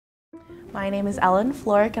My name is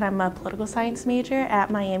Florek and I'm a political science major at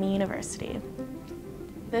Miami University.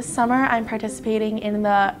 This summer I'm participating in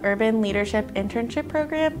the Urban Leadership Internship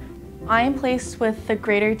Program. I am placed with the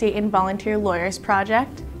Greater Dayton Volunteer Lawyers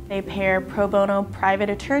Project. They pair pro bono private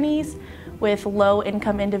attorneys with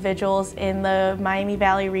low-income individuals in the Miami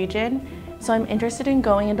Valley region. So I'm interested in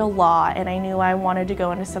going into law, and I knew I wanted to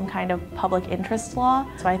go into some kind of public interest law,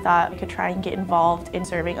 so I thought I could try and get involved in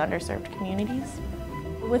serving underserved communities.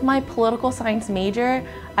 With my political science major,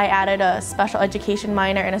 I added a special education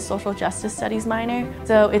minor and a social justice studies minor.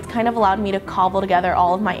 So it's kind of allowed me to cobble together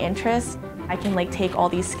all of my interests. I can take all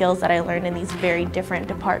these skills that I learned in these very different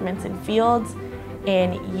departments and fields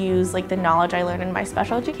and use the knowledge I learned in my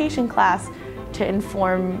special education class to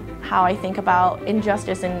inform how I think about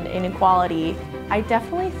injustice and inequality. I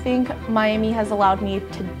definitely think Miami has allowed me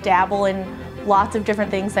to dabble in lots of different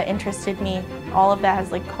things that interested me. All of that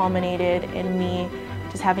has culminated in me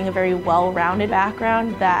just having a very well-rounded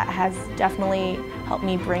background that has definitely helped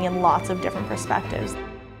me bring in lots of different perspectives.